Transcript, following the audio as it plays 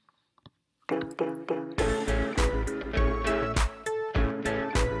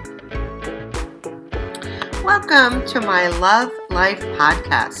Welcome to my Love Life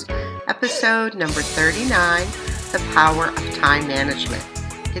podcast, episode number 39, The Power of Time Management.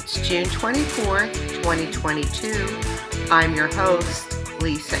 It's June 24th, 2022. I'm your host,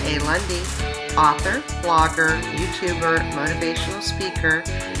 Lisa A. Lundy, author, blogger, YouTuber, motivational speaker,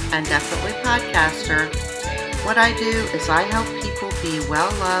 and definitely podcaster. What I do is I help people be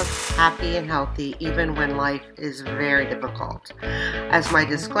well-loved, happy, and healthy even when life is very difficult. As my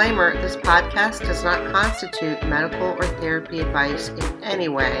disclaimer, this podcast does not constitute medical or therapy advice in any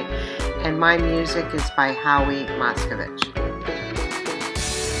way, and my music is by Howie Moscovich.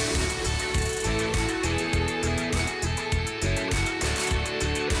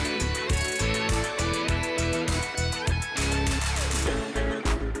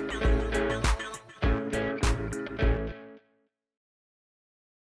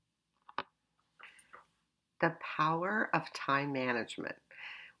 The power of time management.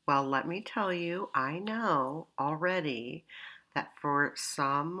 Well, let me tell you, I know already that for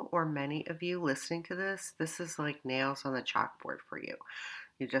some or many of you listening to this is like nails on the chalkboard for you.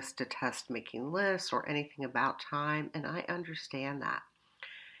 You just detest making lists or anything about time, and I understand that.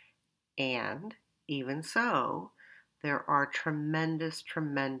 And even so, there are tremendous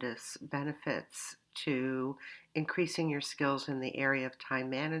benefits to increasing your skills in the area of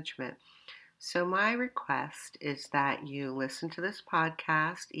time management. So my request is that you listen to this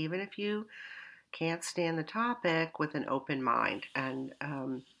podcast, even if you can't stand the topic, with an open mind and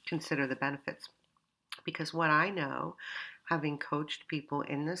consider the benefits. Because what I know, having coached people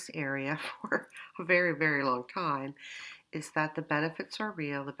in this area for a very long time, is that the benefits are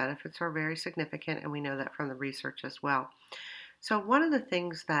real, the benefits are very significant, and we know that from the research as well. So one of the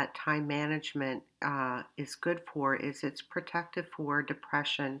things that time management is good for is it's protective for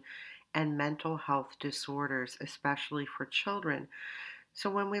depression and mental health disorders, especially for children. So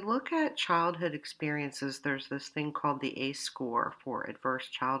when we look at childhood experiences, there's this thing called the ACE score for adverse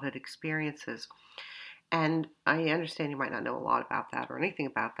childhood experiences. And I understand you might not know a lot about that or anything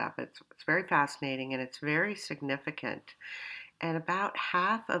about that, but it's very fascinating and it's very significant. And about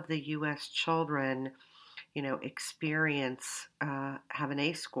half of the U.S. children experience, have an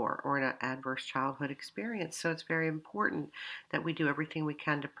ACE score or an adverse childhood experience. So it's very important that we do everything we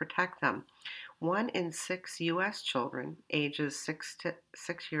can to protect them. 1 in 6 U.S. children ages 6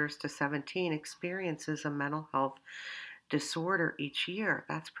 years to 17 experiences a mental health disorder each year.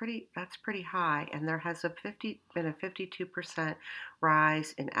 That's pretty high, and there has been a 52%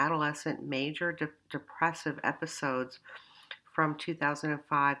 rise in adolescent major depressive episodes from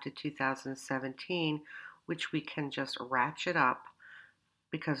 2005 to 2017, which we can just ratchet up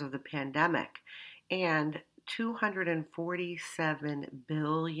because of the pandemic. And $247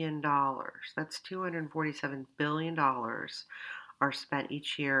 billion, that's $247 billion are spent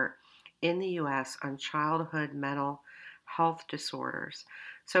each year in the U.S. on childhood mental health disorders.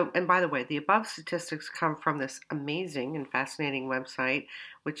 So, and by the way, the above statistics come from this amazing and fascinating website,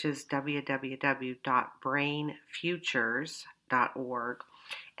 which is www.brainfutures.org.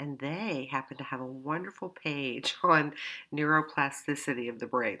 And they happen to have a wonderful page on neuroplasticity of the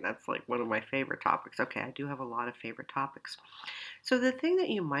brain. That's like one of my favorite topics. Okay, I do have a lot of favorite topics. So the thing that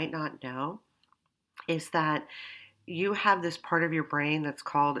you might not know is that you have this part of your brain that's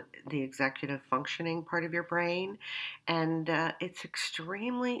called the executive functioning part of your brain, and it's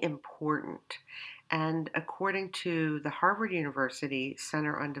extremely important. And according to the Harvard University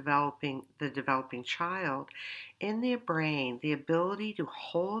Center on the Developing Child, in the brain, the ability to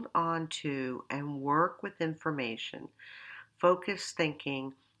hold on to and work with information, focus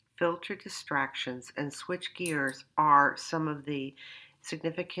thinking, filter distractions, and switch gears are some of the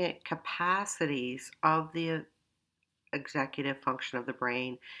significant capacities of the executive function of the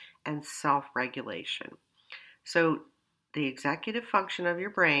brain and self-regulation. So the executive function of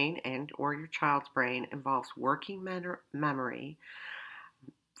your brain and or your child's brain involves working memory,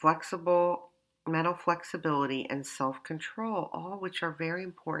 mental flexibility, and self-control, all which are very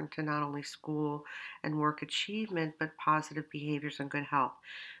important to not only school and work achievement, but positive behaviors and good health.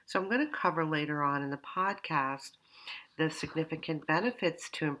 So I'm going to cover later on in the podcast the significant benefits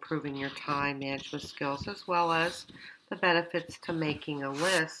to improving your time management skills, as well as the benefits to making a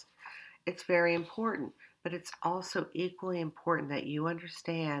list. It's very important, but it's also equally important that you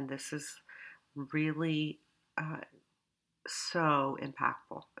understand this is really so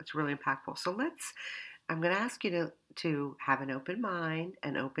impactful. It's really impactful. So I'm going to ask you to have an open mind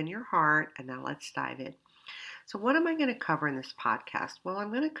and open your heart, and now let's dive in. So what am I going to cover in this podcast? Well,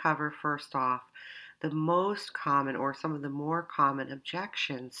 I'm going to cover, first off, the most common or some of the more common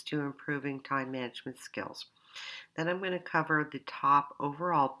objections to improving time management skills. Then I'm going to cover the top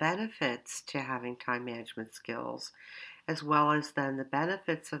overall benefits to having time management skills, as well as then the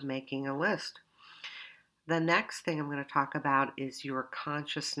benefits of making a list. The next thing I'm going to talk about is your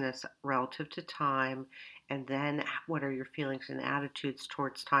consciousness relative to time, and then what are your feelings and attitudes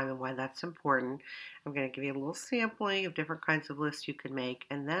towards time and why that's important. I'm going to give you a little sampling of different kinds of lists you can make,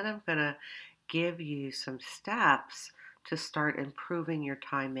 and then I'm going to give you some steps to start improving your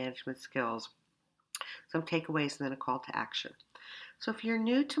time management skills, some takeaways, and then a call to action. So if you're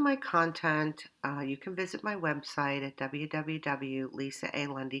new to my content, you can visit my website at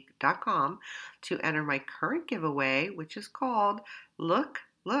www.lisaalundy.com to enter my current giveaway, which is called Look,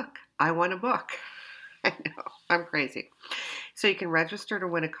 I Won a Book. I know, I'm crazy. So you can register to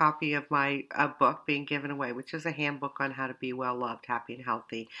win a copy of my book being given away, which is a handbook on how to be well loved, happy, and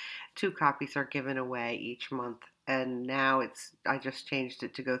healthy. 2 copies are given away each month, and now I just changed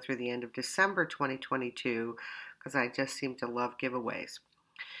it to go through the end of December 2022 because I just seem to love giveaways.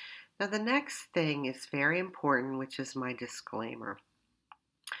 Now the next thing is very important, which is my disclaimer.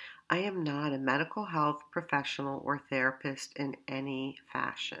 I am not a medical health professional or therapist in any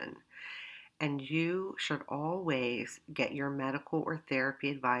fashion. And you should always get your medical or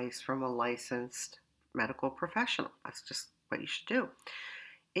therapy advice from a licensed medical professional. That's just what you should do.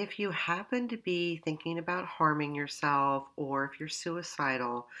 If you happen to be thinking about harming yourself or if you're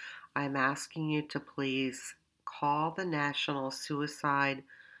suicidal, I'm asking you to please call the National Suicide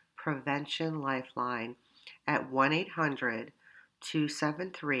Prevention Lifeline at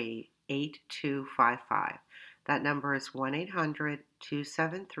 1-800-273-8255. That number is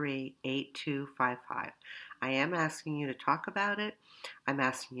 1-800-273-8255. I am asking you to talk about it. I'm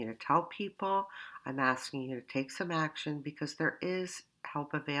asking you to tell people. I'm asking you to take some action because there is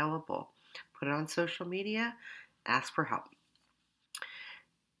help available. Put it on social media. Ask for help.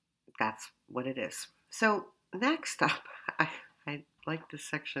 That's what it is. So next up, I like this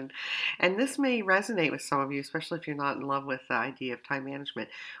section, and this may resonate with some of you, especially if you're not in love with the idea of time management.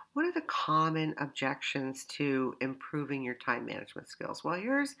 What are the common objections to improving your time management skills? Well,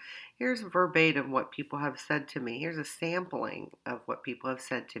 here's verbatim what people have said to me. Here's a sampling of what people have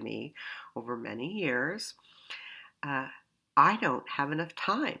said to me over many years. I don't have enough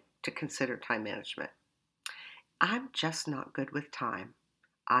time to consider time management. I'm just not good with time.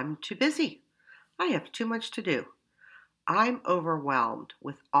 I'm too busy. I have too much to do. I'm overwhelmed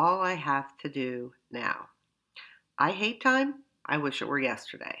with all I have to do now. I hate time. I wish it were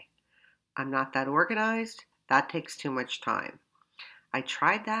yesterday. I'm not that organized. That takes too much time. I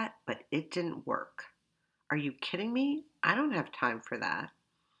tried that, but it didn't work. Are you kidding me? I don't have time for that.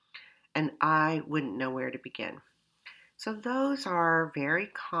 And I wouldn't know where to begin. So those are very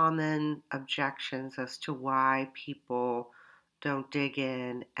common objections as to why people don't dig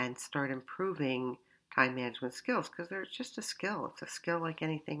in and start improving time management skills, because they're just a skill. It's a skill like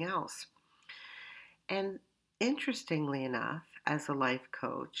anything else. And interestingly enough, as a life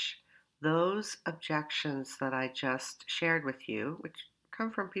coach, those objections that I just shared with you, which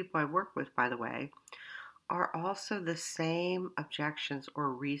come from people I work with, by the way, are also the same objections or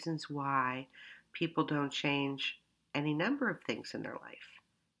reasons why people don't change any number of things in their life.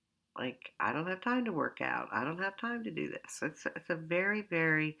 Like, I don't have time to work out. I don't have time to do this. It's a very,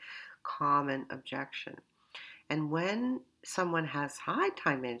 very common objection. And when someone has high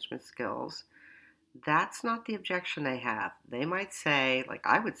time management skills, that's not the objection they have. They might say, like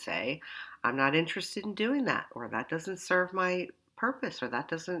I would say, I'm not interested in doing that, or that doesn't serve my purpose, or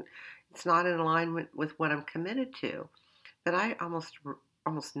it's not in alignment with what I'm committed to. But I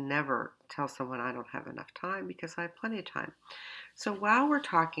almost never tell someone I don't have enough time because I have plenty of time. So while we're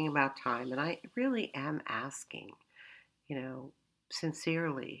talking about time, and I really am asking,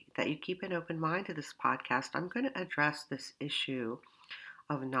 sincerely, that you keep an open mind to this podcast, I'm going to address this issue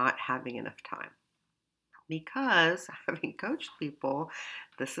of not having enough time. Because having coached people,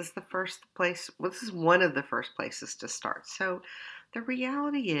 this is one of the first places to start. So the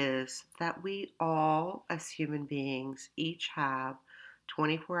reality is that we all, as human beings, each have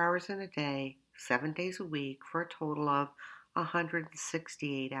 24 hours in a day, 7 days a week, for a total of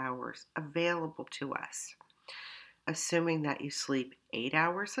 168 hours available to us. Assuming that you sleep 8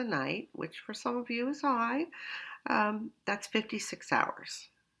 hours a night, which for some of you is high, that's 56 hours.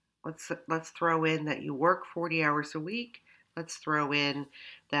 Let's throw in that you work 40 hours a week. Let's throw in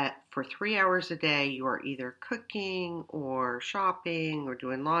that for 3 hours a day you are either cooking or shopping or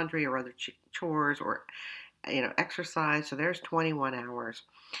doing laundry or other chores or exercise. So there's 21 hours.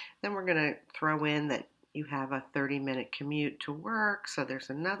 Then we're going to throw in that you have a 30-minute commute to work. So there's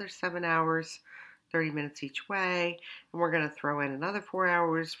another 7 hours 30 minutes each way, and we're going to throw in another 4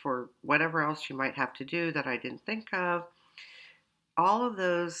 hours for whatever else you might have to do that I didn't think of. All of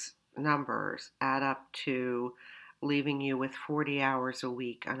those numbers add up to leaving you with 40 hours a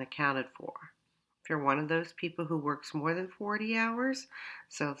week unaccounted for. If you're one of those people who works more than 40 hours,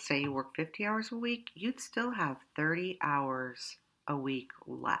 so say you work 50 hours a week, you'd still have 30 hours a week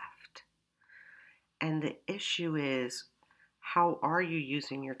left. And the issue is, how are you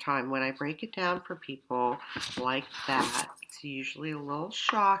using your time? When I break it down for people like that, it's usually a little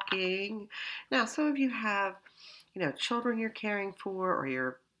shocking. Now, some of you have, children you're caring for, or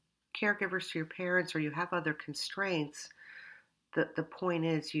you're caregivers to your parents, or you have other constraints. The point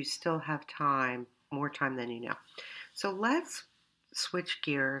is, you still have time, more time than you know. So let's switch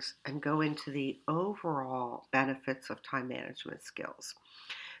gears and go into the overall benefits of time management skills.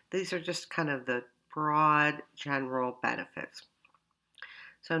 These are just kind of the broad general benefits.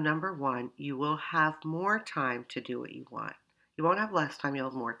 So number one, you will have more time to do what you want. You won't have less time, you'll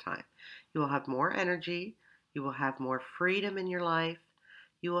have more time. You will have more energy, you will have more freedom in your life,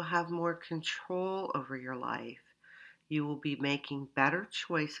 you will have more control over your life, you will be making better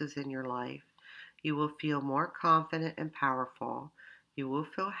choices in your life, you will feel more confident and powerful, you will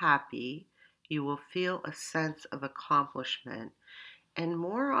feel happy, you will feel a sense of accomplishment, and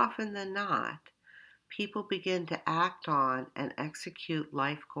more often than not, people begin to act on and execute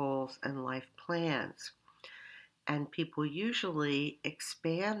life goals and life plans. And people usually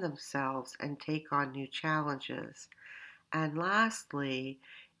expand themselves and take on new challenges. And lastly,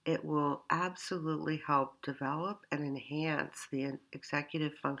 it will absolutely help develop and enhance the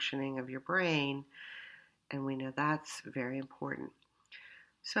executive functioning of your brain. And we know that's very important.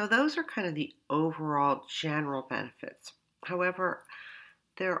 So those are kind of the overall general benefits. However,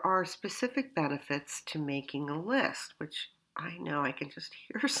 there are specific benefits to making a list, which I know I can just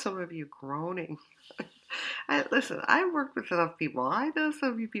hear some of you groaning. Listen, I worked with enough people. I know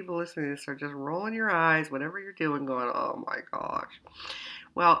some of you people listening to this are just rolling your eyes, whatever you're doing, going, oh my gosh.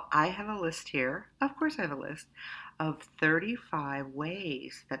 Well, I have a list here. Of course, I have a list of 35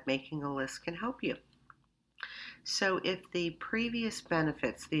 ways that making a list can help you. So if the previous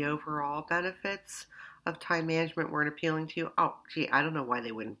benefits, the overall benefits of time management weren't appealing to you, oh, gee, I don't know why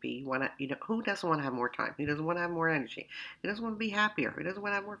they wouldn't be. Who doesn't want to have more time? Who doesn't want to have more energy? Who doesn't want to be happier? Who doesn't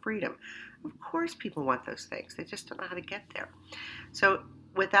want to have more freedom? Of course people want those things. They just don't know how to get there. So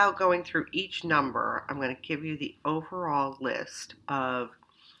without going through each number, I'm going to give you the overall list of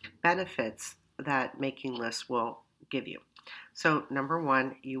benefits that making lists will give you. So number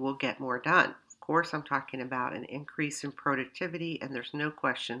one, you will get more done. Of course, I'm talking about an increase in productivity, and there's no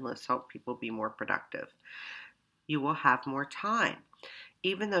question lists help people be more productive. You will have more time.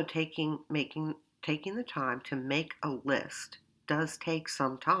 Even though taking the time to make a list does take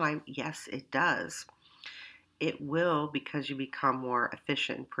some time, yes, it does. It will, because you become more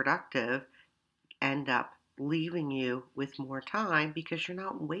efficient and productive, end up leaving you with more time because you're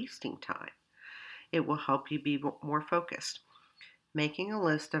not wasting time. It will help you be more focused. Making a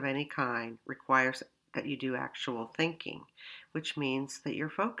list of any kind requires that you do actual thinking, which means that you're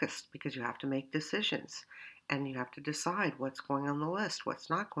focused because you have to make decisions and you have to decide what's going on the list, what's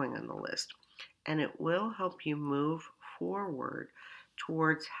not going on the list. And it will help you move forward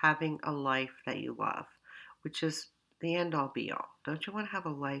towards having a life that you love, which is the end all be all. Don't you want to have a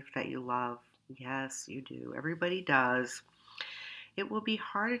life that you love? Yes, you do. Everybody does. It will be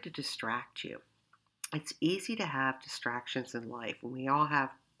harder to distract you. It's easy to have distractions in life, and we all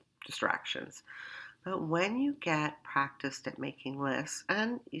have distractions. But when you get practiced at making lists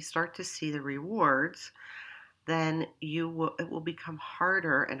and you start to see the rewards, then it will become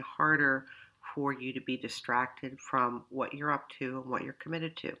harder and harder for you to be distracted from what you're up to and what you're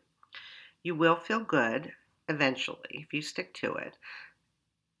committed to. You will feel good eventually if you stick to it.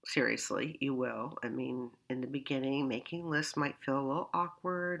 Seriously, you will. I mean, in the beginning, making lists might feel a little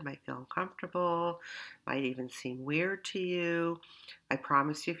awkward, might feel uncomfortable, might even seem weird to you. I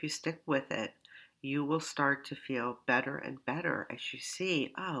promise you, if you stick with it, you will start to feel better and better as you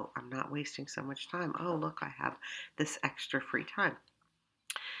see, oh, I'm not wasting so much time. Oh, look, I have this extra free time.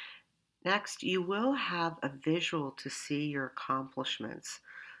 Next, you will have a visual to see your accomplishments.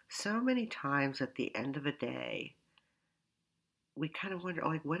 So many times at the end of a day, we kind of wonder,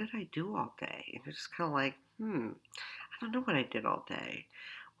 like, what did I do all day? And you're just kind of like, I don't know what I did all day.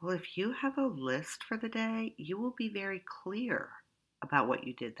 Well, if you have a list for the day, you will be very clear about what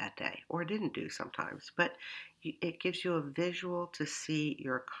you did that day or didn't do sometimes. But it gives you a visual to see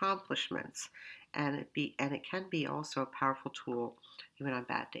your accomplishments, and it can be also a powerful tool even on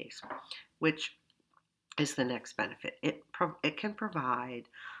bad days, which is the next benefit. It can provide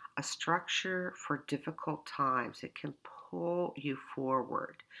a structure for difficult times. It can pull you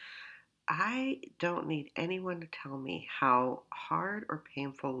forward. I don't need anyone to tell me how hard or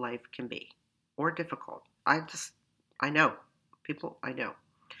painful life can be or difficult. I know. People, I know.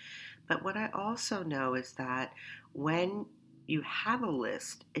 But what I also know is that when you have a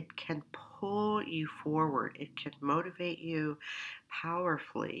list, it can pull you forward. It can motivate you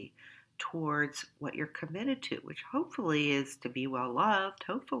powerfully towards what you're committed to, which hopefully is to be well loved.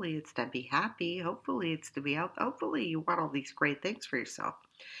 Hopefully it's to be happy. Hopefully it's to be out. Hopefully you want all these great things for yourself.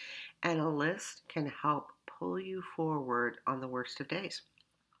 And a list can help pull you forward on the worst of days.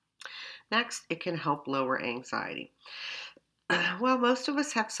 Next, it can help lower anxiety. Well, most of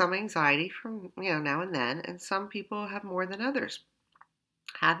us have some anxiety from, now and then, and some people have more than others.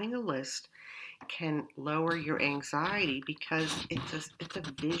 Having a list can lower your anxiety because it's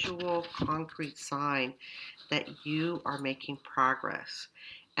a visual, concrete sign that you are making progress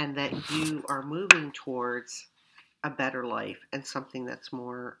and that you are moving towards a better life and something that's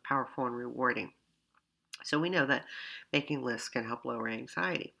more powerful and rewarding. So we know that making lists can help lower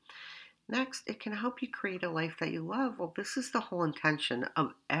anxiety. Next, it can help you create a life that you love. Well, this is the whole intention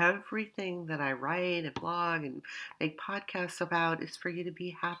of everything that I write and blog and make podcasts about is for you to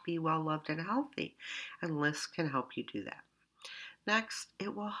be happy, well-loved, and healthy. And lists can help you do that. Next,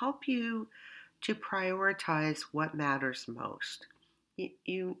 it will help you to prioritize what matters most.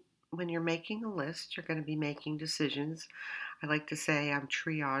 When you're making a list, you're going to be making decisions. I like to say I'm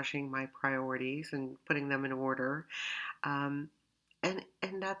triaging my priorities and putting them in order.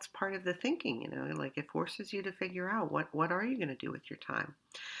 And that's part of the thinking, like it forces you to figure out what are you going to do with your time.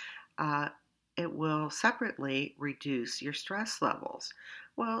 It will separately reduce your stress levels.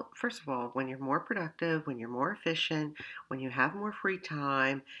 Well, first of all, when you're more productive, when you're more efficient, when you have more free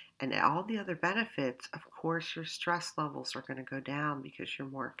time, and all the other benefits, of course, your stress levels are going to go down because you're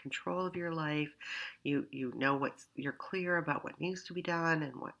more in control of your life. You know you're clear about what needs to be done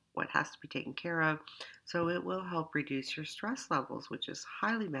and what has to be taken care of. So it will help reduce your stress levels, which is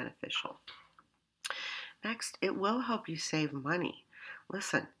highly beneficial. Next, it will help you save money.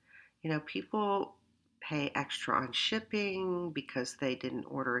 Listen, people pay extra on shipping because they didn't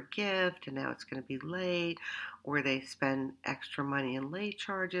order a gift and now it's going to be late, or they spend extra money in late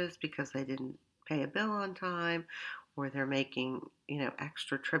charges because they didn't pay a bill on time, or they're making,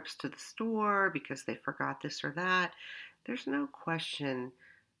 extra trips to the store because they forgot this or that. There's no question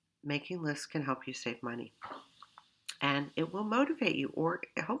making lists can help you save money. And it will motivate you, or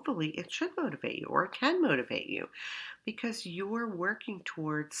hopefully it should motivate you, or it can motivate you because you're working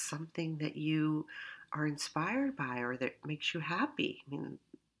towards something that you are inspired by or that makes you happy. I mean,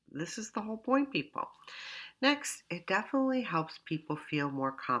 this is the whole point, people. Next, it definitely helps people feel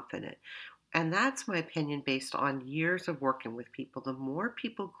more confident. And that's my opinion based on years of working with people. The more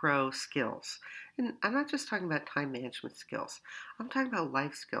people grow skills, and I'm not just talking about time management skills, I'm talking about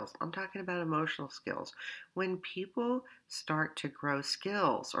life skills, I'm talking about emotional skills. When people start to grow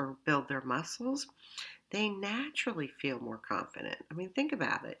skills or build their muscles, they naturally feel more confident. I mean, think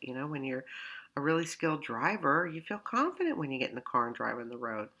about it. When you're a really skilled driver, you feel confident when you get in the car and drive on the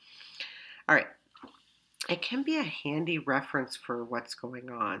road. All right. It can be a handy reference for what's going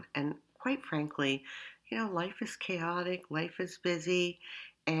on. And quite frankly, life is chaotic, life is busy,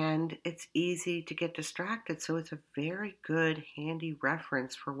 and it's easy to get distracted. So it's a very good, handy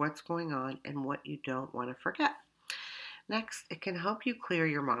reference for what's going on and what you don't want to forget. Next, it can help you clear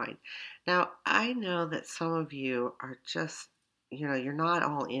your mind. Now, I know that some of you are just, you're not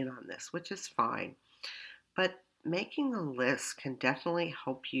all in on this, which is fine. But making a list can definitely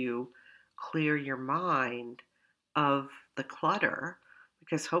help you clear your mind of the clutter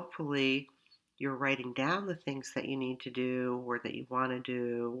because hopefully you're writing down the things that you need to do or that you want to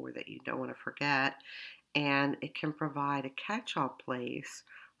do or that you don't want to forget. And it can provide a catch-all place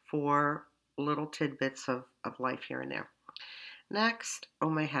for little tidbits of life here and there. Next, oh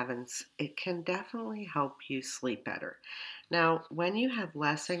my heavens, it can definitely help you sleep better. Now, when you have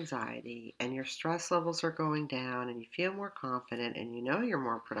less anxiety and your stress levels are going down and you feel more confident and you're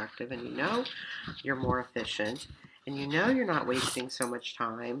more productive and you're more efficient and you're not wasting so much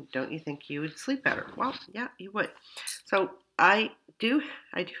time, don't you think you would sleep better? Well, yeah, you would. So I do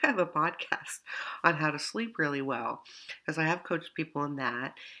have a podcast on how to sleep really well because I have coached people in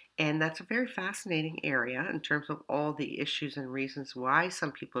that. And that's a very fascinating area in terms of all the issues and reasons why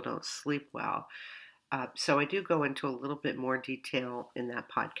some people don't sleep well. So I do go into a little bit more detail in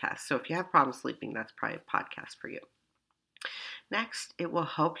that podcast. So if you have problems sleeping, that's probably a podcast for you. Next, it will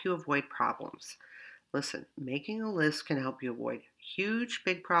help you avoid problems. Listen, making a list can help you avoid huge,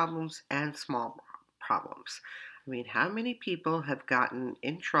 big problems and small problems. I mean, how many people have gotten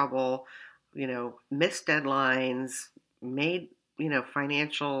in trouble, missed deadlines, made,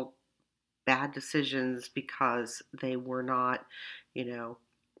 financial bad decisions because they were not, you know,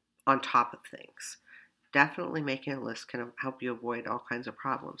 on top of things. Definitely making a list can help you avoid all kinds of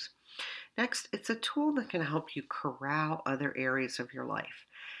problems. Next, it's a tool that can help you corral other areas of your life.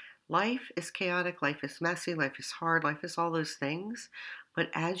 Life is chaotic, life is messy, life is hard, life is all those things. But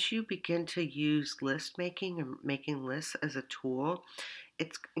as you begin to use list making and making lists as a tool,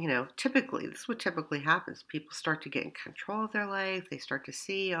 it's, typically, this is what typically happens. People start to get in control of their life. They start to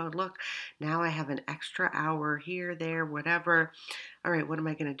see, oh, look, now I have an extra hour here, there, whatever. All right, what am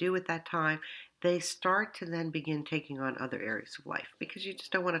I going to do with that time? They start to then begin taking on other areas of life because you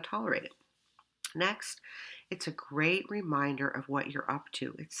just don't want to tolerate it. Next, it's a great reminder of what you're up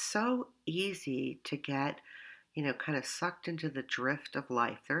to. It's so easy to get, kind of sucked into the drift of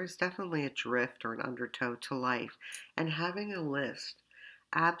life. There is definitely a drift or an undertow to life. And having a list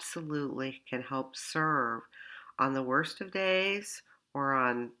absolutely can help serve on the worst of days or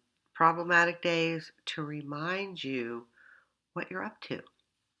on problematic days to remind you what you're up to.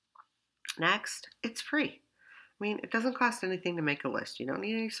 Next, it's free. I mean, it doesn't cost anything to make a list. You don't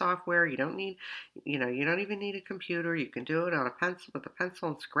need any software. You don't need, you don't even need a computer. You can do it on a pencil with a pencil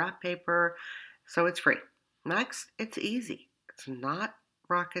and scrap paper. So it's free. Next, it's easy. It's not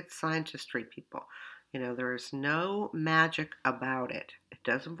rocket scientistry, people. There's no magic about it. It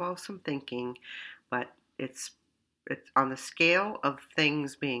does involve some thinking, but it's on the scale of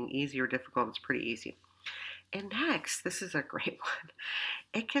things being easy or difficult, it's pretty easy. And next, this is a great one.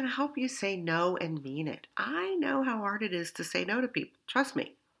 It can help you say no and mean it. I know how hard it is to say no to people. Trust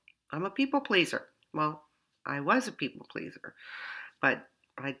me, I'm a people pleaser. Well, I was a people pleaser, but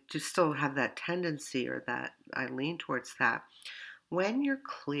I just still have that tendency, or that I lean towards that. When you're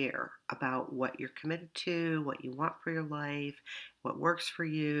clear about what you're committed to, what you want for your life, what works for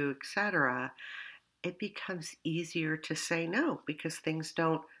you, etc., it becomes easier to say no because things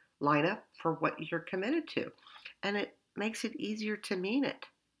don't line up for what you're committed to. And it makes it easier to mean it.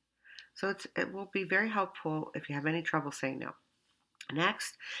 So it will be very helpful if you have any trouble saying no.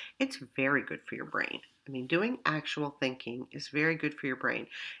 Next, it's very good for your brain. I mean, doing actual thinking is very good for your brain.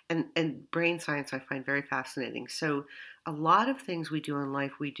 And brain science I find very fascinating. So a lot of things we do in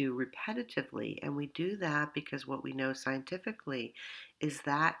life, we do repetitively. And we do that because what we know scientifically is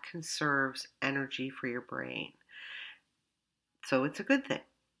that conserves energy for your brain. So it's a good thing.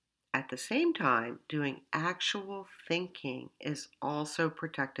 At the same time, doing actual thinking is also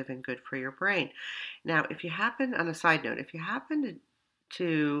protective and good for your brain. Now, on a side note, if you happen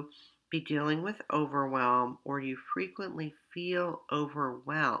to be dealing with overwhelm or you frequently feel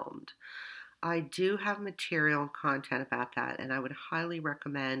overwhelmed, I do have material and content about that, and I would highly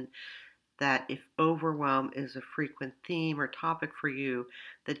recommend that if overwhelm is a frequent theme or topic for you,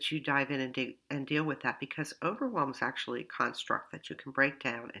 that you dive in and deal with that, because overwhelm is actually a construct that you can break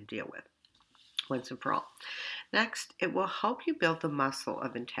down and deal with once and for all. Next, it will help you build the muscle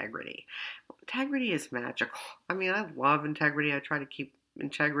of integrity. Integrity is magical. I mean, I love integrity. I try to keep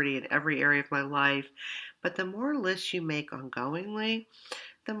integrity in every area of my life. But the more lists you make ongoingly,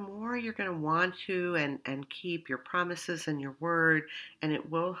 the more you're going to want to and keep your promises and your word, and it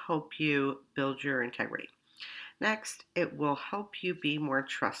will help you build your integrity. Next, it will help you be more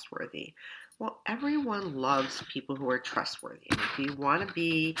trustworthy. Well, everyone loves people who are trustworthy. And if you want to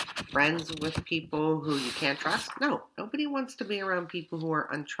be friends with people who you can't trust, no, nobody wants to be around people who are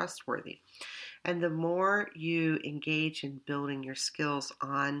untrustworthy. And the more you engage in building your skills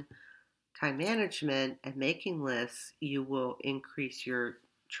on time management and making lists, you will increase your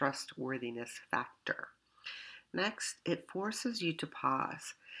trustworthiness factor. Next, it forces you to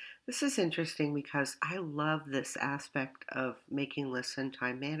pause. This is interesting because I love this aspect of making lists and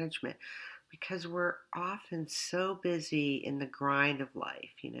time management, because we're often so busy in the grind of life.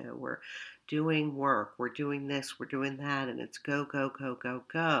 We're doing work, we're doing this, we're doing that, and it's go, go, go, go,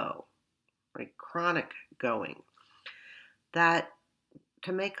 go, like chronic going. That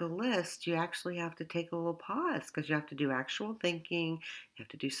to make a list, you actually have to take a little pause because you have to do actual thinking, you have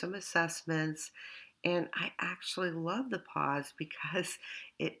to do some assessments. And I actually love the pause because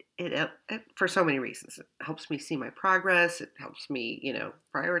it for so many reasons. It helps me see my progress. It helps me,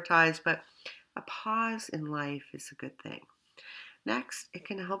 prioritize. But a pause in life is a good thing. Next, it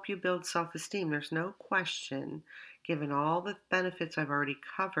can help you build self-esteem. There's no question, given all the benefits I've already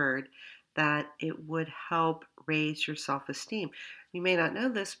covered, that it would help raise your self-esteem. You may not know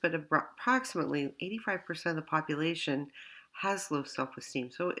this, but approximately 85% of the population has low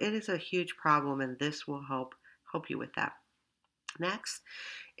self-esteem. So it is a huge problem, and this will help you with that. Next,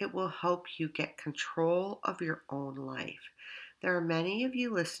 it will help you get control of your own life. There are many of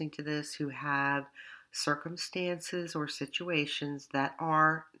you listening to this who have circumstances or situations that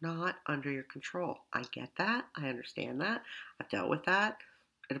are not under your control. I get that. I understand that. I've dealt with that.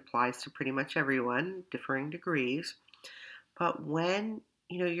 It applies to pretty much everyone, differing degrees. But when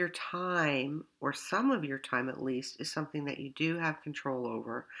your time, or some of your time at least, is something that you do have control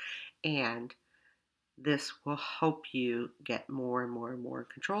over, and this will help you get more and more and more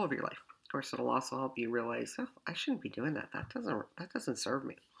control of your life. Of course, it'll also help you realize, oh, I shouldn't be doing that. That doesn't serve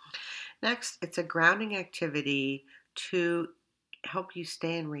me. Next, it's a grounding activity to help you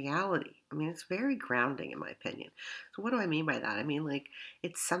stay in reality. I mean, it's very grounding in my opinion. So what do I mean by that? I mean, like,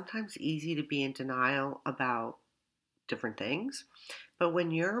 it's sometimes easy to be in denial about different things, but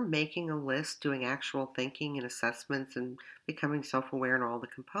when you're making a list, doing actual thinking and assessments and becoming self-aware in all the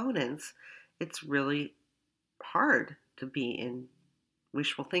components, it's really hard to be in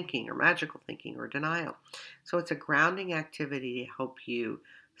wishful thinking or magical thinking or denial. So it's a grounding activity to help you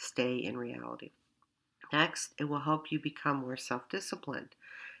stay in reality. Next, it will help you become more self-disciplined.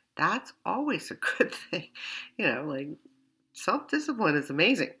 That's always a good thing. Like, self-discipline is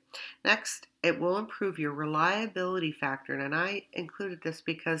amazing. Next, it will improve your reliability factor. And I included this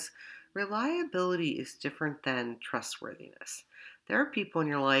because reliability is different than trustworthiness. There are people in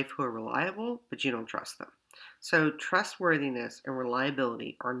your life who are reliable, but you don't trust them. So trustworthiness and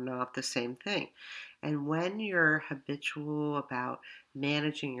reliability are not the same thing. And when you're habitual about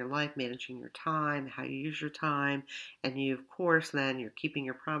managing your life, managing your time, how you use your time, and you, of course, then you're keeping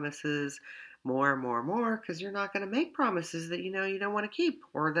your promises more and more and more, because you're not going to make promises that you don't want to keep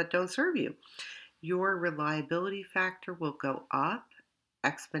or that don't serve you. Your reliability factor will go up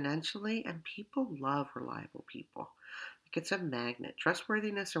exponentially, and people love reliable people. Like, it's a magnet.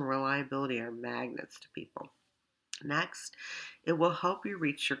 Trustworthiness and reliability are magnets to people. Next, it will help you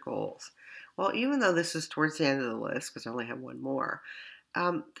reach your goals. Well, even though this is towards the end of the list, because I only have one more,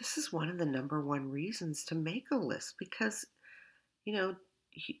 this is one of the number one reasons to make a list, because, you know,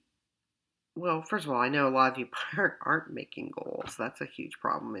 well, first of all, I know a lot of you aren't making goals. That's a huge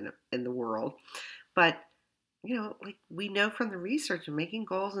problem in the world. But, like, we know from the research, and making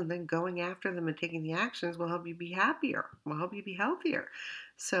goals and then going after them and taking the actions will help you be happier, will help you be healthier.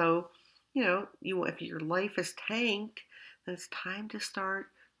 So, if your life is tanked, then it's time to start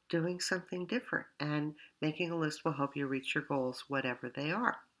doing something different. And making a list will help you reach your goals, whatever they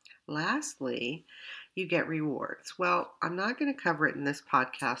are. Lastly, you get rewards. Well, I'm not going to cover it in this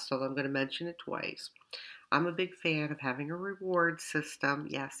podcast, so I'm going to mention it twice. I'm a big fan of having a reward system.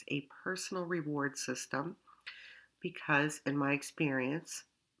 Yes, a personal reward system, because in my experience,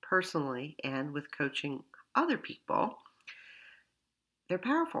 personally, and with coaching other people, they're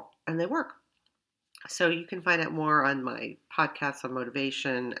powerful and they work. So you can find out more on my podcast on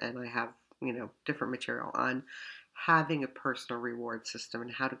motivation, and I have, different material on having a personal reward system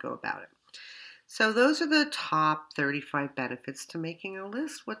and how to go about it. So those are the top 35 benefits to making a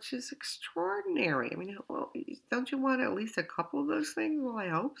list, which is extraordinary. I mean, well, don't you want at least a couple of those things? Well, I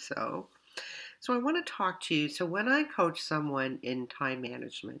hope so. So I want to talk to you. So when I coach someone in time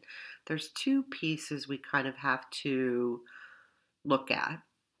management, there's two pieces we kind of have to look at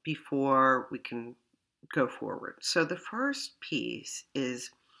before we can go forward. So the first piece is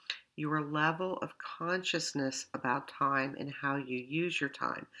your level of consciousness about time and how you use your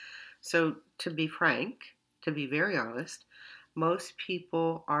time. So to be frank, to be very honest, most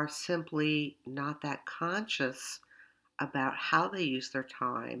people are simply not that conscious about how they use their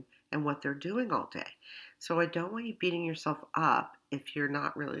time and what they're doing all day. So I don't want you beating yourself up if you're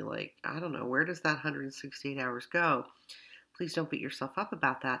not really, like, I don't know, where does that 168 hours go? Please don't beat yourself up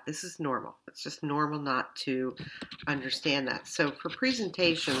about that. This is normal. It's just normal not to understand that. So for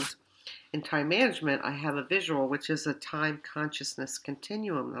presentations in time management, I have a visual, which is a time consciousness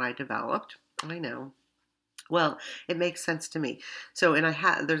continuum that I developed. I know. Well, it makes sense to me. So, and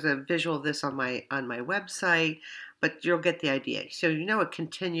there's a visual of this on my website, but you'll get the idea. So, a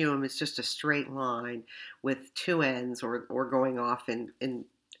continuum is just a straight line with two ends, or going off in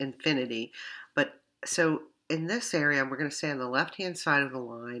infinity. But so in this area, we're going to say on the left-hand side of the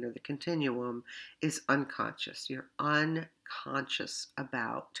line, or the continuum, is unconscious. You're unconscious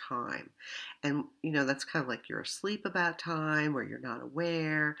about time. And, that's kind of like you're asleep about time, or you're not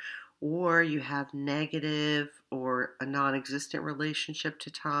aware, or you have negative or a non-existent relationship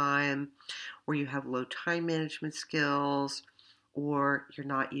to time, or you have low time management skills, or you're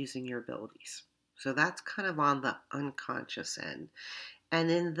not using your abilities. So that's kind of on the unconscious end. And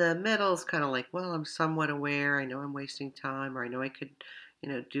in the middle is kind of like, well, I'm somewhat aware. I know I'm wasting time, or I know I could,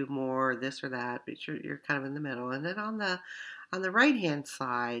 do more this or that, but you're kind of in the middle. And then on the right hand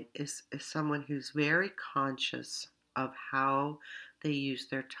side is someone who's very conscious of how they use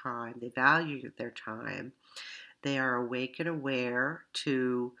their time. They value their time. They are awake and aware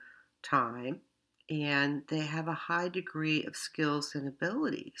to time, and they have a high degree of skills and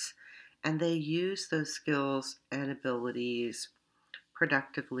abilities. And they use those skills and abilities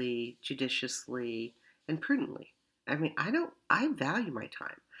productively, judiciously, and prudently. I mean, I value my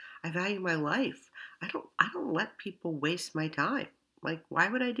time. I value my life. I don't let people waste my time. Like, why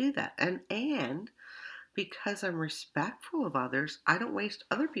would I do that? And because I'm respectful of others, I don't waste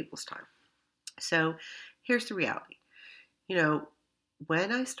other people's time. So here's the reality. You know,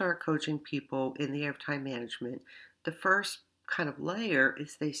 when I start coaching people in the area of time management, the first kind of layer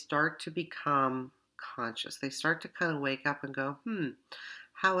is they start to become conscious. They start to kind of wake up and go,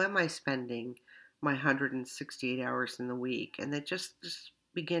 how am I spending my 168 hours in the week? And they just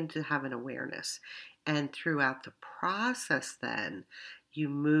begin to have an awareness. And throughout the process, then you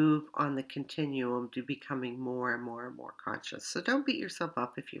move on the continuum to becoming more and more and more conscious. So don't beat yourself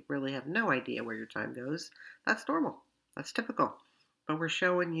up if you really have no idea where your time goes. That's normal. That's typical. But we're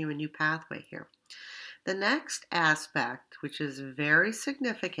showing you a new pathway here. The next aspect, which is very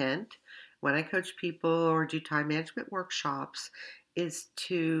significant when I coach people or do time management workshops, is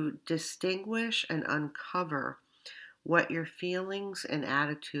to distinguish and uncover what your feelings and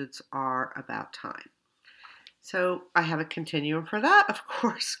attitudes are about time. So I have a continuum for that, of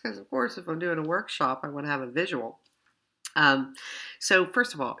course, because of course if I'm doing a workshop, I want to have a visual. So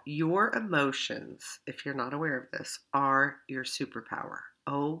first of all, your emotions, if you're not aware of this, are your superpower.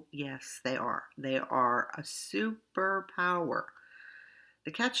 Oh, yes, they are. They are a superpower.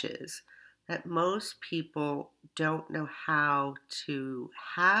 The catch is that most people don't know how to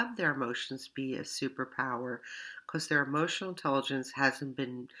have their emotions be a superpower because their emotional intelligence hasn't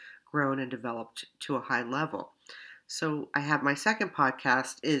been grown and developed to a high level. So I have my second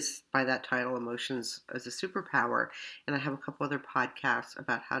podcast is by that title, Emotions as a Superpower, and I have a couple other podcasts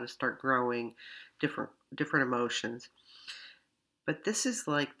about how to start growing different emotions. But this is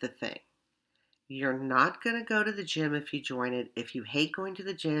like the thing. You're not going to go to the gym if you join it if you hate going to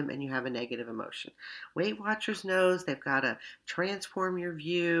the gym and you have a negative emotion. Weight Watchers knows they've got to transform your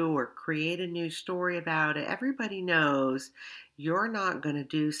view or create a new story about it. Everybody knows you're not going to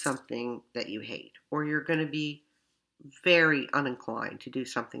do something that you hate, or you're going to be very uninclined to do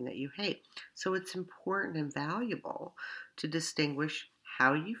something that you hate. So it's important and valuable to distinguish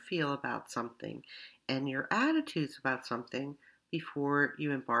how you feel about something and your attitudes about something before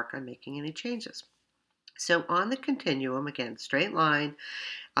you embark on making any changes. So on the continuum, again, straight line,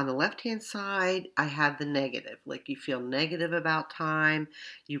 on the left-hand side, I have the negative. Like you feel negative about time,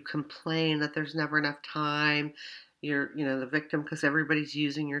 you complain that there's never enough time, you're, the victim because everybody's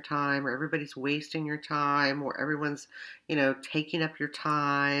using your time or everybody's wasting your time or everyone's, taking up your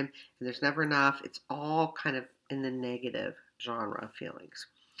time and there's never enough. It's all kind of in the negative genre of feelings.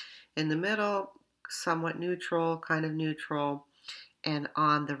 In the middle, somewhat neutral, kind of neutral. And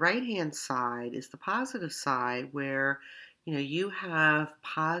on the right-hand side is the positive side where, you have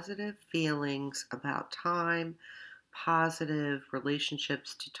positive feelings about time, positive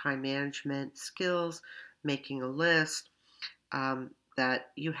relationships to time management skills, making a list,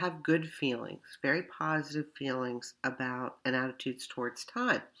 that you have good feelings, very positive feelings about and attitudes towards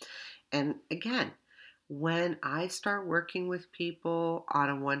time. And again, when I start working with people on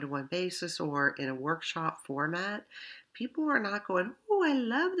a one-to-one basis or in a workshop format, people are not going, "Oh, I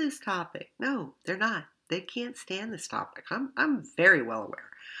love this topic." No, they're not. They can't stand this topic. I'm very well aware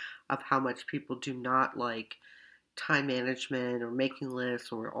of how much people do not like time management or making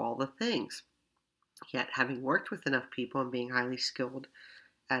lists or all the things. Yet, having worked with enough people and being highly skilled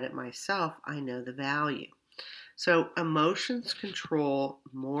at it myself, I know the value. So emotions control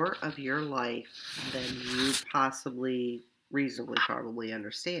more of your life than you possibly reasonably probably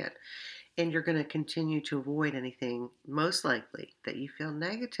understand. And you're going to continue to avoid anything most likely that you feel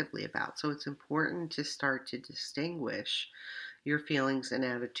negatively about. So it's important to start to distinguish your feelings and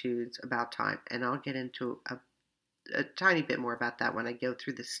attitudes about time. And I'll get into a tiny bit more about that when I go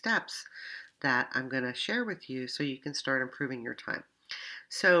through the steps that I'm going to share with you so you can start improving your time.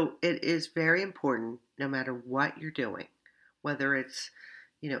 So it is very important, no matter what you're doing, whether it's,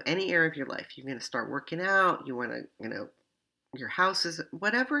 any area of your life, you're going to start working out, you want to, your house is,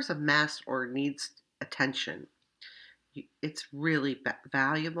 whatever's a mess or needs attention, it's really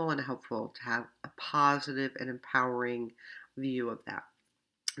valuable and helpful to have a positive and empowering view of that.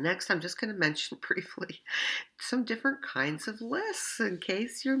 Next, I'm just going to mention briefly some different kinds of lists in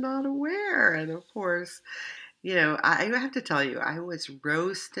case you're not aware. And of course, I have to tell you, I was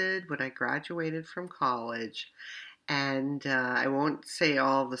roasted when I graduated from college, and I won't say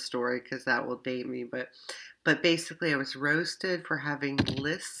all the story because that will date me, but basically, I was roasted for having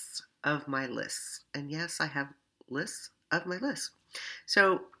lists of my lists, and yes, I have lists of my lists.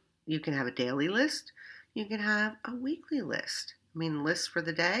 So you can have a daily list, you can have a weekly list. I mean, lists for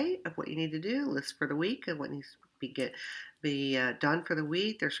the day of what you need to do, lists for the week of what needs to be done for the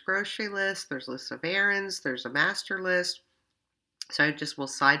week. There's grocery lists, there's lists of errands, there's a master list. So I just will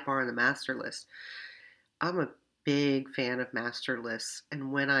sidebar on the master list. I'm a big fan of master lists,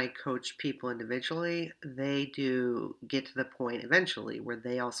 and when I coach people individually, they do get to the point eventually where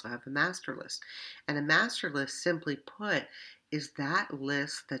they also have a master list. And a master list, simply put, is that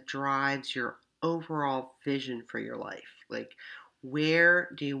list that drives your overall vision for your life. Like, where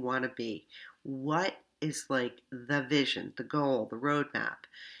do you want to be? What is like the vision, the goal, the roadmap?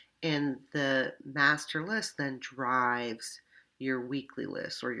 And the master list then drives your weekly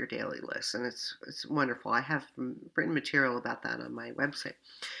list or your daily list. And it's wonderful. I have written material about that on my website.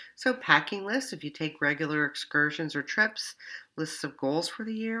 So packing lists, if you take regular excursions or trips, lists of goals for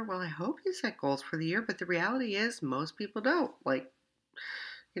the year. Well, I hope you set goals for the year, but the reality is most people don't. Like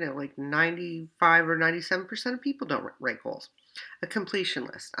 95 or 97% of people don't write goals. A completion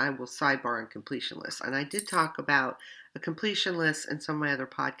list. I will sidebar on completion lists. And I did talk about a completion list in some of my other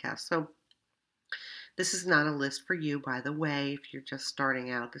podcasts. So this is not a list for you, by the way, if you're just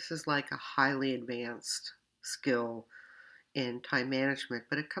starting out. This is like a highly advanced skill in time management.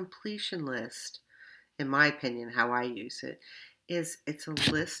 But a completion list, in my opinion, how I use it, is it's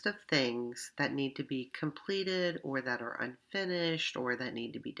a list of things that need to be completed or that are unfinished or that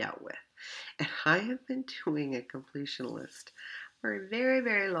need to be dealt with. And I have been doing a completion list for a very,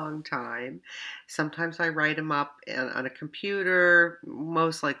 very long time. Sometimes I write them up on a computer.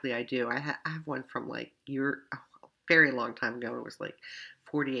 Most likely I do. I have one from like a very long time ago. It was like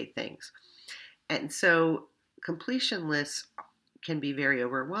 48 things. And so completion lists can be very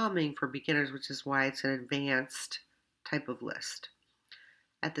overwhelming for beginners, which is why it's an advanced type of list.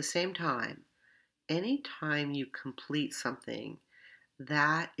 At the same time, anytime you complete something,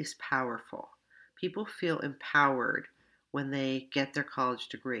 that is powerful. People feel empowered when they get their college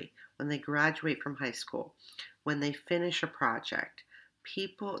degree, when they graduate from high school, when they finish a project.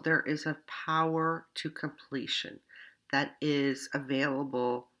 There is a power to completion that is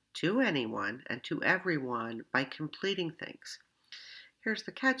available to anyone and to everyone by completing things. Here's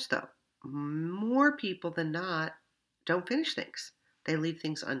the catch though. More people than not don't finish things. They leave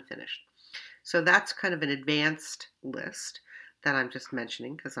things unfinished. So that's kind of an advanced list that I'm just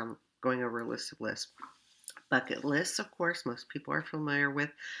mentioning because I'm going over a list of lists. Bucket lists, of course, most people are familiar with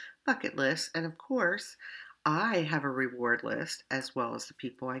bucket lists. And of course, I have a reward list as well as the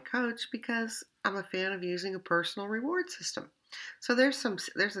people I coach because I'm a fan of using a personal reward system. So there's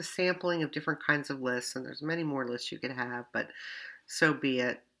a sampling of different kinds of lists, and there's many more lists you could have, but so be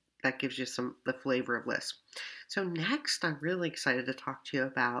it. That gives you the flavor of lists. So next, I'm really excited to talk to you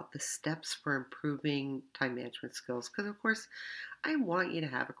about the steps for improving time management skills because, of course, I want you to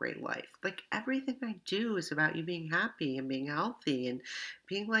have a great life. Like everything I do is about you being happy and being healthy and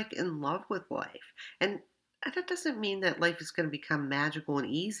being like in love with life. And that doesn't mean that life is going to become magical and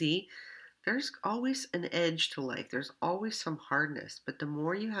easy. There's always an edge to life. There's always some hardness. But the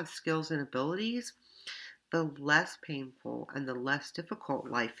more you have skills and abilities, the less painful and the less difficult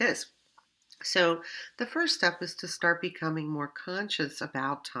life is. So the first step is to start becoming more conscious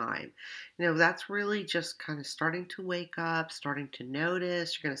about time. That's really just kind of starting to wake up, starting to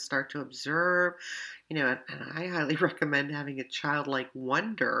notice. You're going to start to observe, and I highly recommend having a childlike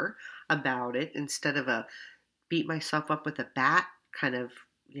wonder about it instead of a beat myself up with a bat kind of,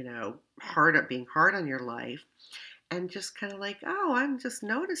 being hard on your life. And just kind of like, oh, I'm just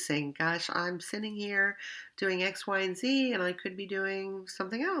noticing, gosh, I'm sitting here doing X, Y, and Z, and I could be doing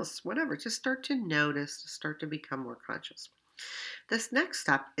something else, whatever. Just start to notice, to start to become more conscious. This next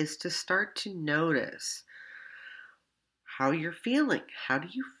step is to start to notice how you're feeling. How do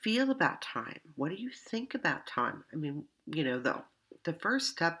you feel about time? What do you think about time? I mean, the first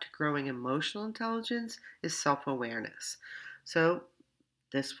step to growing emotional intelligence is self-awareness. So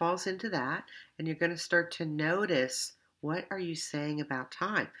this falls into that, and you're going to start to notice, what are you saying about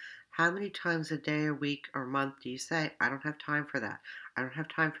time? How many times a day or week or month do you say, I don't have time for that. I don't have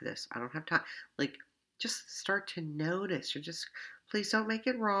time for this. I don't have time. Like, just start to notice. Please don't make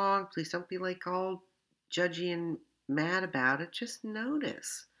it wrong. Please don't be like all judgy and mad about it. Just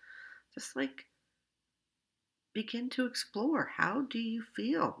notice. Just like begin to explore. How do you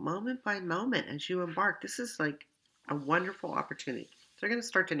feel moment by moment as you embark? This is like a wonderful opportunity. So you're going to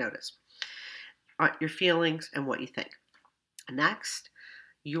start to notice. your feelings and what you think. Next,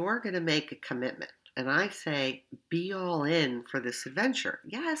 you're going to make a commitment. And I say, be all in for this adventure.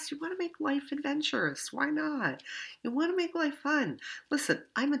 Yes, you want to make life adventurous. Why not? You want to make life fun. Listen,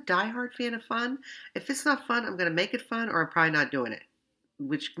 I'm a diehard fan of fun. If it's not fun, I'm going to make it fun or I'm probably not doing it,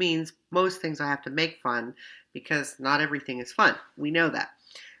 which means most things I have to make fun because not everything is fun. We know that.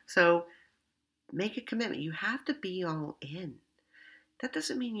 So make a commitment. You have to be all in. That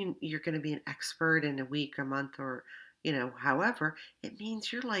doesn't mean you're going to be an expert in a week, a month, or, however. It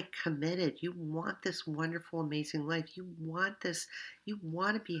means you're like committed. You want this wonderful, amazing life. You want this. You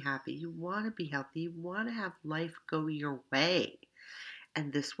want to be happy. You want to be healthy. You want to have life go your way.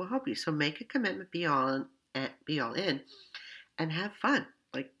 And this will help you. So make a commitment, be all in, and have fun.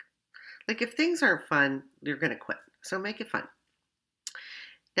 Like if things aren't fun, you're going to quit. So make it fun.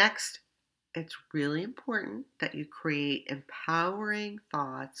 Next, it's really important that you create empowering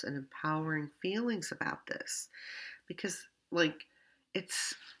thoughts and empowering feelings about this because,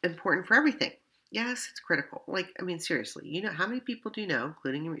 it's important for everything. Yes, it's critical. Seriously, how many people do you know,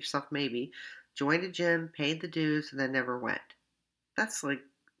 including yourself maybe, joined a gym, paid the dues, and then never went? That's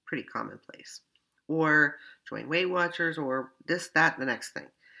pretty commonplace. Or join Weight Watchers or this, that, and the next thing.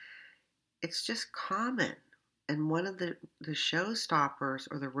 It's just common. And one of the showstoppers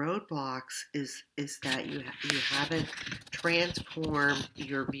or the roadblocks is that you haven't transformed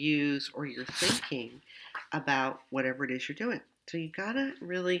your views or your thinking about whatever it is you're doing. So you gotta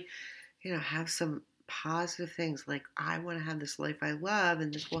really, have some positive things like, I want to have this life I love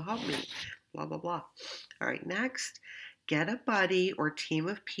and this will help me, blah, blah, blah. All right, next, get a buddy or team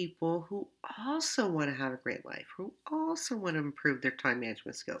of people who also want to have a great life, who also want to improve their time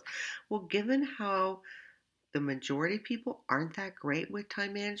management skills. Well, given how the majority of people aren't that great with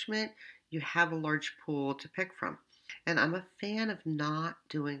time management, you have a large pool to pick from. And I'm a fan of not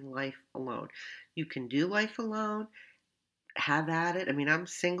doing life alone. You can do life alone, have at it. I'm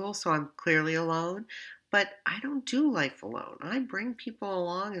single, so I'm clearly alone, but I don't do life alone. I bring people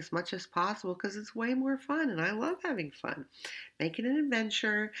along as much as possible because it's way more fun and I love having fun. Make it an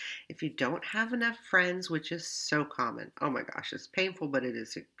adventure. If you don't have enough friends, which is so common, oh my gosh, it's painful, but it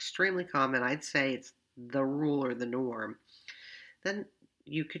is extremely common. I'd say it's the rule or the norm. Then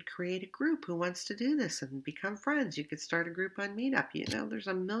you could create a group who wants to do this and become friends. You could start a group on Meetup. There's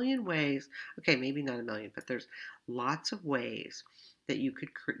a million ways. Okay, maybe not a million, but there's lots of ways that you could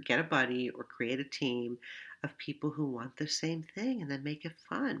get a buddy or create a team of people who want the same thing and then make it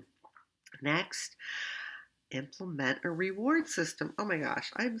fun. Next, implement a reward system. Oh my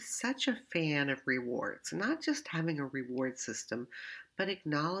gosh, I'm such a fan of rewards. Not just having a reward system, but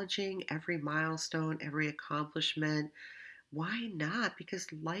acknowledging every milestone, every accomplishment. Why not?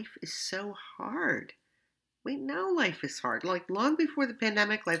 Because life is so hard. We know life is hard. Long before the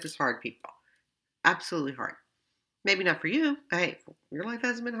pandemic, life is hard, people. Absolutely hard. Maybe not for you. Hey, your life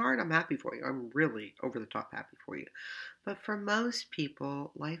hasn't been hard. I'm happy for you. I'm really over the top happy for you. But for most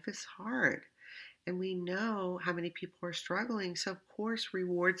people, life is hard. And we know how many people are struggling. So, of course,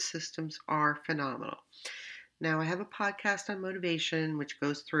 reward systems are phenomenal. Now, I have a podcast on motivation, which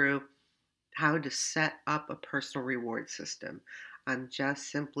goes through how to set up a personal reward system. I'm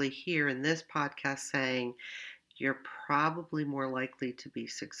just simply here in this podcast saying you're probably more likely to be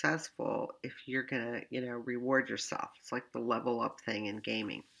successful if you're going to, reward yourself. It's like the level up thing in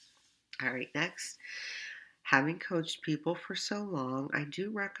gaming. All right, next. Having coached people for so long, I do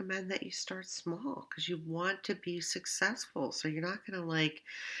recommend that you start small because you want to be successful. So you're not going to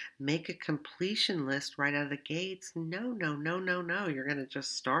make a completion list right out of the gates. No, no, no, no, no. You're going to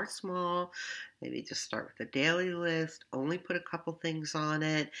just start small. Maybe just start with a daily list, only put a couple things on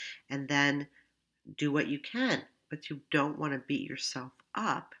it, and then do what you can. But you don't want to beat yourself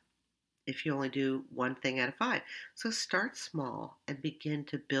up if you only do one thing out of 5. So start small and begin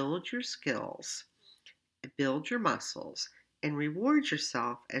to build your skills, build your muscles, and reward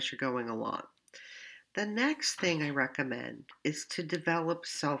yourself as you're going along. The next thing I recommend is to develop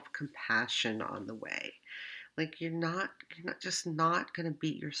self-compassion on the way. You're not just not going to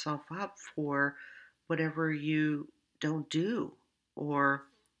beat yourself up for whatever you don't do or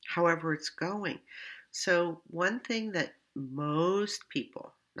however it's going. So one thing that most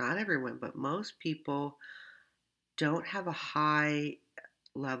people, not everyone, but most people don't have a high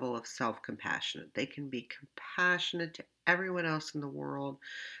level of self-compassion. They can be compassionate to everyone else in the world,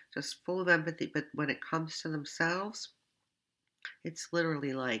 just full of empathy, but when it comes to themselves, it's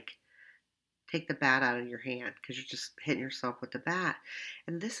literally like take the bat out of your hand because you're just hitting yourself with the bat.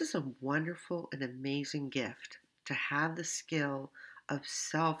 And this is a wonderful and amazing gift to have the skill of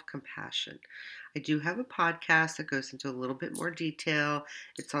self-compassion. I do have a podcast that goes into a little bit more detail.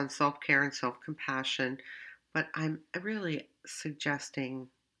 It's on self-care and self-compassion, but I'm really suggesting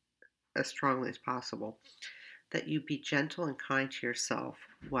as strongly as possible that you be gentle and kind to yourself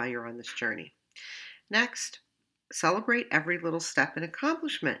while you're on this journey. Next, celebrate every little step and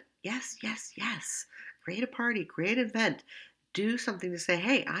accomplishment. Yes, yes, yes. Create a party, create an event. Do something to say,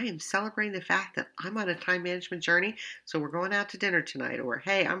 hey, I am celebrating the fact that I'm on a time management journey, so we're going out to dinner tonight. Or,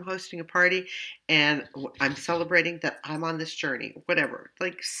 hey, I'm hosting a party and I'm celebrating that I'm on this journey. Whatever.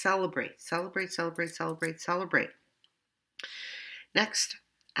 Like celebrate, celebrate, celebrate, celebrate, celebrate. Next,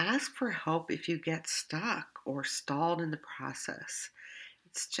 ask for help if you get stuck or stalled in the process.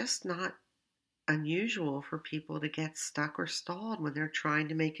 It's just not unusual for people to get stuck or stalled when they're trying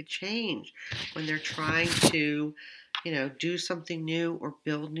to make a change, when they're trying to, do something new or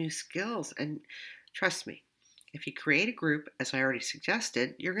build new skills. And trust me, if you create a group, as I already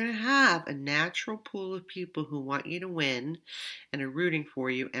suggested, you're going to have a natural pool of people who want you to win and are rooting for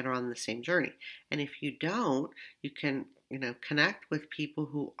you and are on the same journey. And if you don't, you can connect with people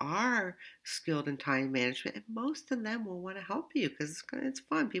who are skilled in time management, and most of them will want to help you because it's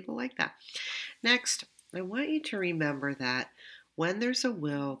fun. People like that. Next, I want you to remember that when there's a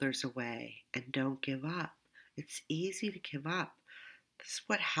will, there's a way, and don't give up. It's easy to give up. This is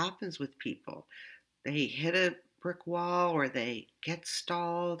what happens with people. They hit a brick wall or they get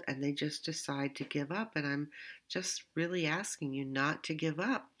stalled and they just decide to give up. And I'm just really asking you not to give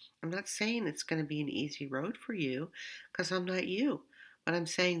up. I'm not saying it's going to be an easy road for you because I'm not you. But I'm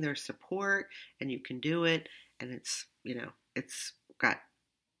saying there's support and you can do it. And it's got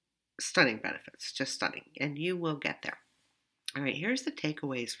stunning benefits, just stunning. And you will get there. All right, here's the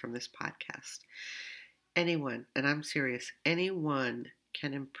takeaways from this podcast. Anyone, and I'm serious, anyone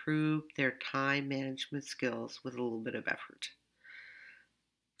can improve their time management skills with a little bit of effort.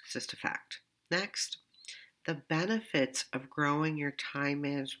 It's just a fact. Next, the benefits of growing your time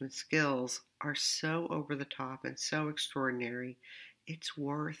management skills are so over the top and so extraordinary, it's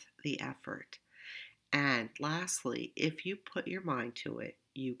worth the effort. And lastly, if you put your mind to it,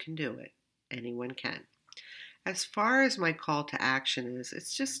 you can do it. Anyone can. As far as my call to action is,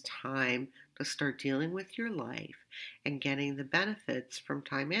 it's just time to start dealing with your life and getting the benefits from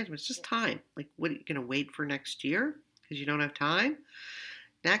time management. It's just time. Like, what are you going to wait for next year because you don't have time?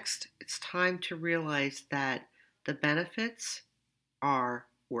 Next, it's time to realize that the benefits are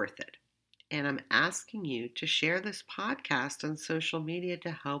worth it. And I'm asking you to share this podcast on social media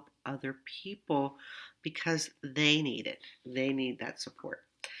to help other people because they need it. They need that support.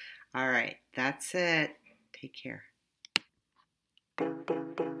 All right, that's it. Take care.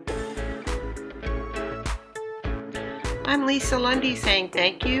 I'm Lisa Lundy saying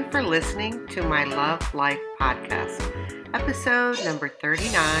thank you for listening to my Love Life podcast, episode number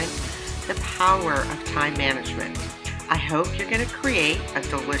 39, The Power of Time Management. I hope you're going to create a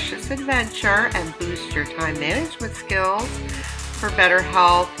delicious adventure and boost your time management skills for better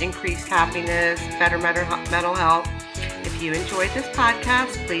health, increased happiness, better mental health. If you enjoyed this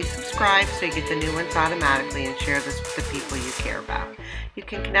podcast, please subscribe so you get the new ones automatically and share this with the people you care about. You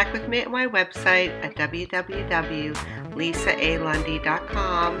can connect with me at my website at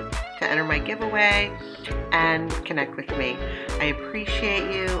www.lisaalundy.com to enter my giveaway and connect with me. I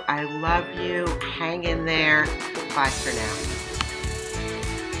appreciate you. I love you. Hang in there. Bye for now.